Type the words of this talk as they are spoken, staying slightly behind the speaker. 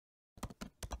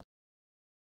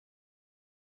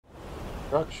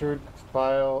Structured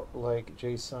file like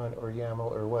JSON or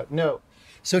YAML or what? No.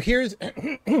 So here's,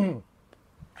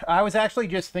 I was actually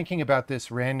just thinking about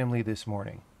this randomly this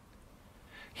morning.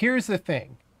 Here's the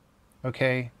thing,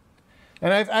 okay?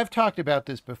 And I've talked about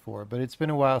this before, but it's been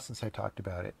a while since I talked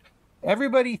about it.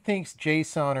 Everybody thinks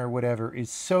JSON or whatever is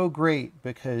so great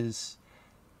because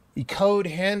the code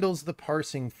handles the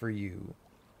parsing for you.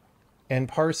 And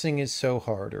parsing is so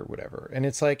hard or whatever. And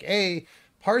it's like, A,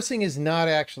 parsing is not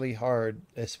actually hard,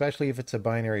 especially if it's a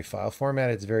binary file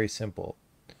format. It's very simple.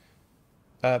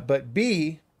 But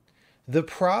B, the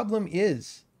problem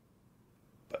is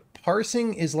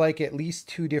parsing is like at least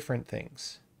two different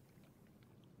things,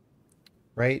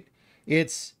 right?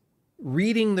 It's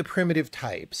reading the primitive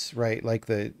types, right? Like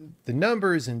the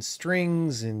numbers and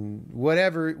strings and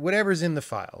whatever's in the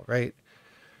file, right?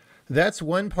 That's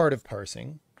one part of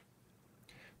parsing.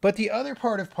 But the other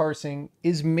part of parsing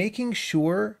is making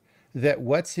sure that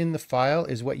what's in the file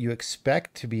is what you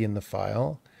expect to be in the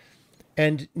file,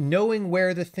 and knowing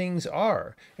where the things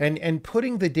are, and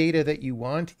putting the data that you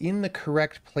want in the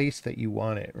correct place that you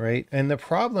want it, right? And the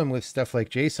problem with stuff like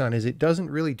JSON is it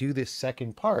doesn't really do this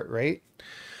second part, right?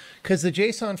 Because the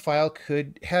JSON file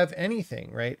could have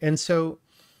anything, right? And so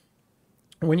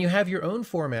when you have your own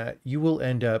format, you will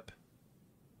end up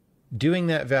doing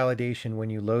that validation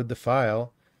when you load the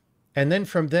file. And then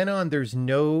from then on, there's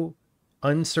no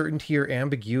uncertainty or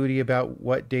ambiguity about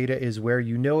what data is where.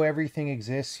 You know everything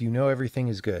exists, you know everything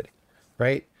is good,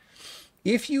 right?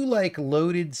 If you like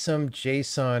loaded some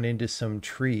JSON into some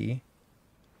tree,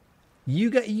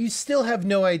 you still have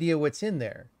no idea what's in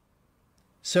there.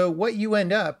 So what you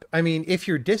end up, I mean, if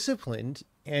you're disciplined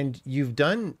and you've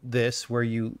done this where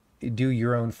you do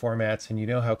your own formats and you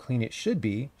know how clean it should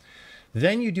be,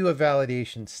 then you do a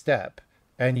validation step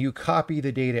and you copy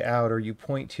the data out or you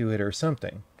point to it or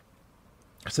something,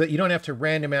 so that you don't have to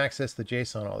random access the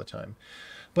JSON all the time.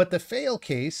 But the fail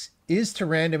case is to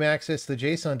random access the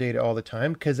JSON data all the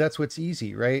time because that's what's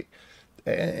easy, right?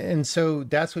 And so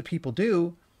that's what people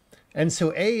do. And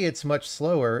so A, it's much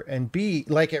slower, and B,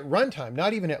 like at runtime,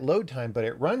 not even at load time, but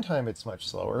at runtime, it's much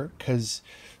slower because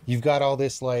you've got all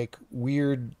this like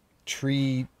weird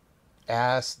tree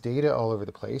ass data all over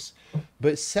the place.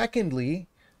 But secondly,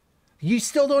 you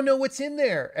still don't know what's in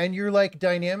there, and you're like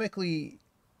dynamically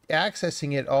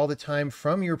accessing it all the time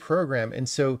from your program. And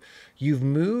so you've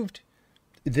moved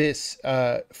this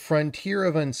frontier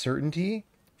of uncertainty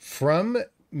from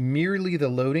merely the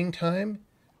loading time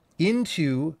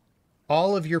into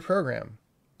all of your program.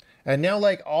 And now,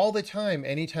 like all the time,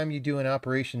 anytime you do an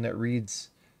operation that reads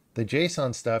the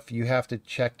JSON stuff, you have to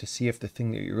check to see if the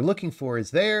thing that you're looking for is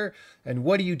there. And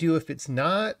what do you do if it's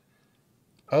not?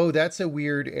 Oh, that's a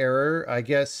weird error. I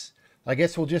guess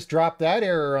we'll just drop that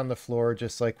error on the floor,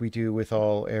 just like we do with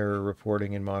all error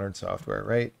reporting in modern software,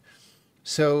 right?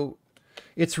 So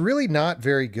it's really not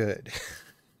very good,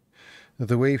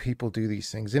 the way people do these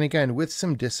things. And again, with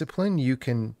some discipline, you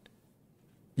can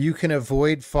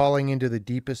avoid falling into the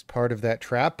deepest part of that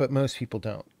trap, but most people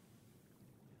don't.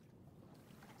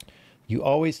 You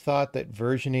always thought that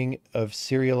versioning of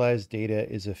serialized data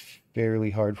is a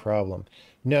fairly hard problem.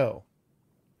 No.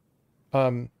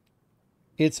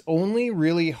 It's only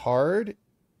really hard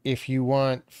if you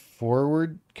want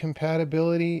forward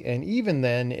compatibility, and even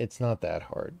then, it's not that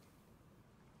hard.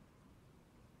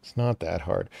 It's not that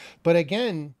hard. But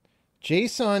again,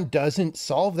 JSON doesn't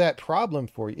solve that problem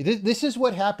for you. This is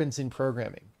what happens in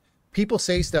programming. People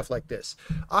say stuff like this.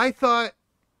 I thought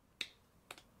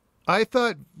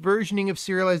versioning of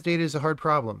serialized data is a hard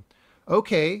problem.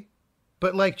 Okay,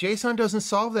 but like JSON doesn't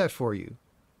solve that for you,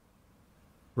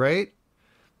 right?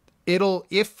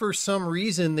 If for some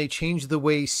reason they change the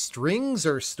way strings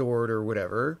are stored or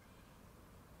whatever,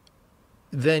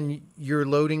 then your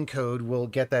loading code will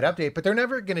get that update, but they're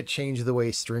never going to change the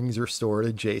way strings are stored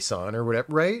in JSON or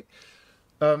whatever, right?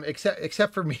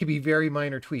 Except for maybe very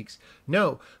minor tweaks.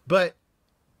 No, but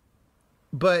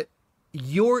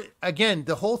again,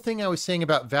 the whole thing I was saying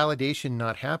about validation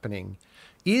not happening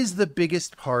is the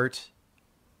biggest part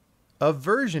of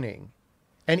versioning.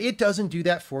 And it doesn't do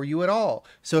that for you at all.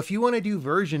 So if you want to do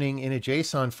versioning in a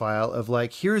JSON file of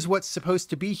like, here's what's supposed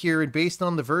to be here, and based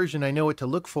on the version, I know what to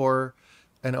look for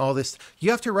and all this,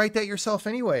 you have to write that yourself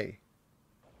anyway,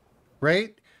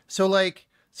 right? So like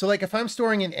if I'm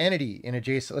storing an entity in a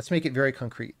JSON, let's make it very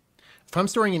concrete. If I'm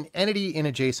storing an entity in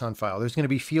a JSON file, there's going to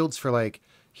be fields for like,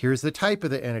 here's the type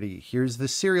of the entity, here's the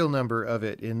serial number of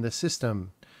it in the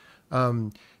system.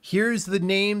 Here's the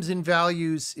names and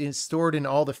values stored in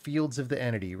all the fields of the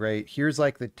entity, right? Here's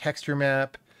like the texture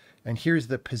map, and here's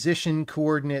the position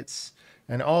coordinates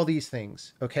and all these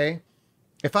things, okay?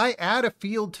 If I add a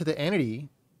field to the entity,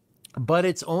 but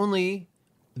it's only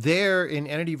there in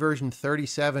entity version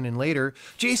 37 and later,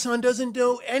 JSON doesn't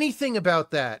know anything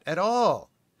about that at all.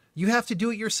 You have to do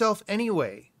it yourself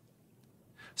anyway.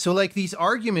 So like these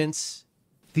arguments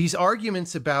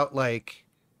about like,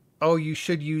 oh, you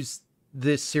should use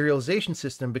this serialization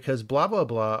system because blah, blah,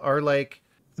 blah, are like,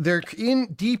 they're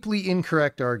deeply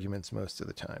incorrect arguments most of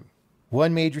the time.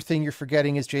 One major thing you're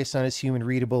forgetting is JSON is human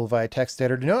readable via text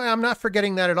editor. No, I'm not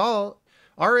forgetting that at all.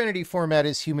 Our entity format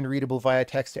is human readable via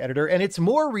text editor, and it's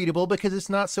more readable because it's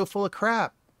not so full of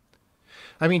crap.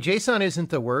 I mean, JSON isn't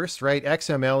the worst, right?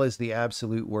 XML is the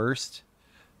absolute worst.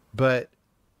 But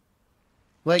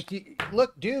like,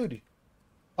 look, dude.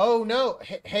 Oh no.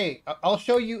 Hey, I'll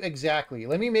show you exactly.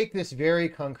 Let me make this very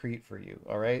concrete for you.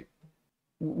 All right.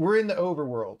 We're in the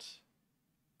overworld.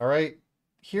 All right.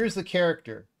 Here's the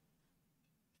character.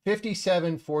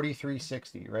 57, 43,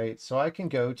 60, right? So I can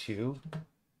go to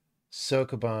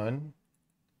Sokoban,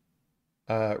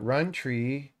 run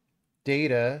tree,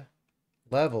 data,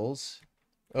 levels,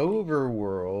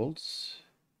 overworlds,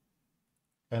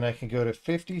 and I can go to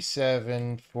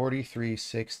 57, 43,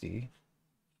 60.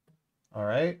 All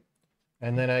right.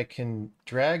 And then I can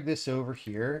drag this over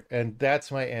here, and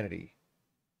that's my entity.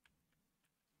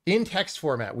 In text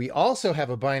format, we also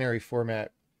have a binary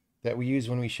format that we use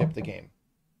when we ship the game.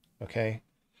 Okay.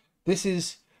 This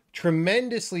is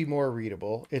tremendously more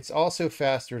readable. It's also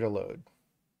faster to load.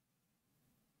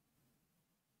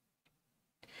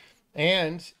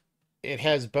 And it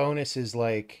has bonuses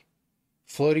like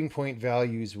floating point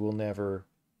values will never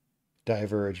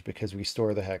diverge because we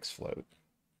store the hex float.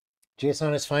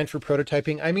 JSON is fine for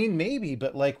prototyping. I mean, maybe,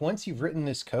 but like once you've written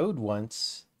this code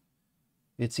once,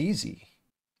 it's easy.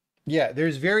 Yeah,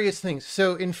 there's various things.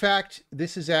 So in fact,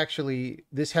 this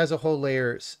has a whole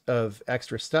layer of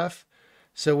extra stuff.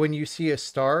 So when you see a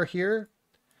star here,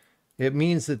 it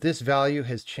means that this value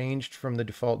has changed from the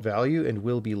default value and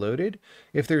will be loaded.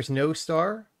 If there's no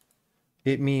star,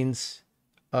 it means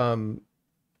that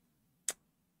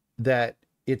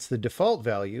it's the default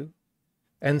value.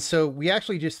 And so we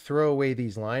actually just throw away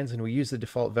these lines and we use the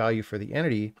default value for the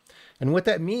entity. And what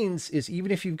that means is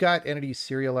even if you've got entities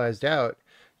serialized out,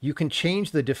 you can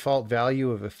change the default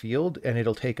value of a field and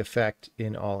it'll take effect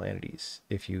in all entities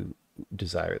if you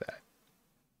desire that.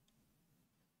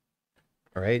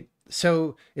 All right.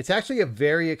 So it's actually a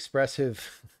very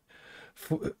expressive,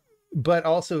 but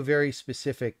also very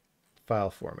specific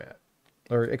file format.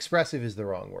 Or expressive is the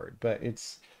wrong word, but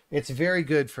it's very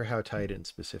good for how tight and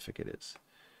specific it is.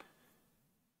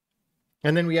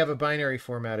 And then we have a binary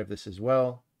format of this as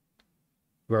well,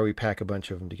 where we pack a bunch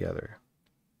of them together.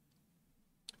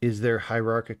 Is there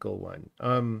hierarchical one?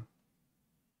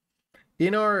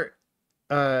 In our,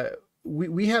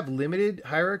 we have limited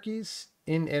hierarchies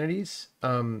in entities.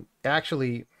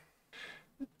 Actually,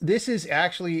 this is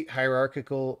actually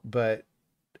hierarchical, but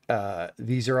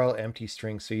these are all empty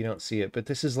strings, so you don't see it. But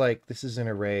this is an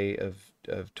array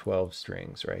of 12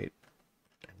 strings, right?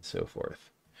 And so forth.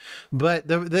 But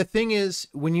the thing is,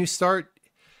 if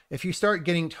you start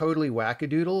getting totally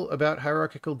wackadoodle about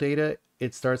hierarchical data,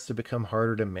 it starts to become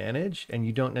harder to manage, and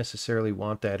you don't necessarily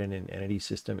want that in an entity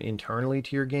system internally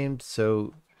to your game.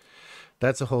 So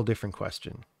that's a whole different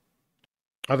question.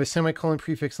 Are the semicolon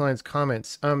prefix lines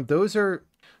comments? Those are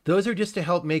just to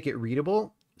help make it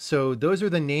readable. So those are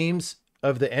the names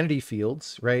of the entity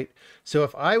fields, right? So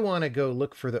if I want to go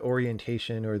look for the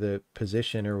orientation or the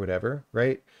position or whatever,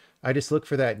 right? I just look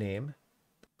for that name,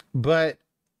 but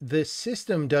the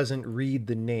system doesn't read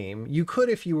the name. You could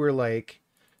if you were like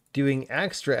doing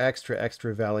extra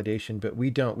validation, but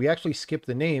we don't. We actually skip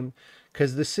the name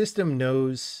because the system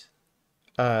knows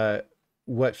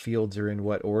what fields are in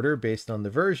what order based on the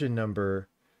version number,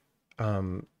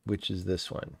 which is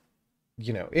this one.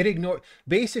 You know,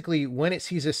 basically when it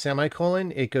sees a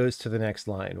semicolon, it goes to the next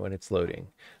line when it's loading,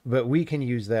 but we can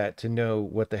use that to know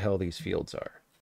what the hell these fields are.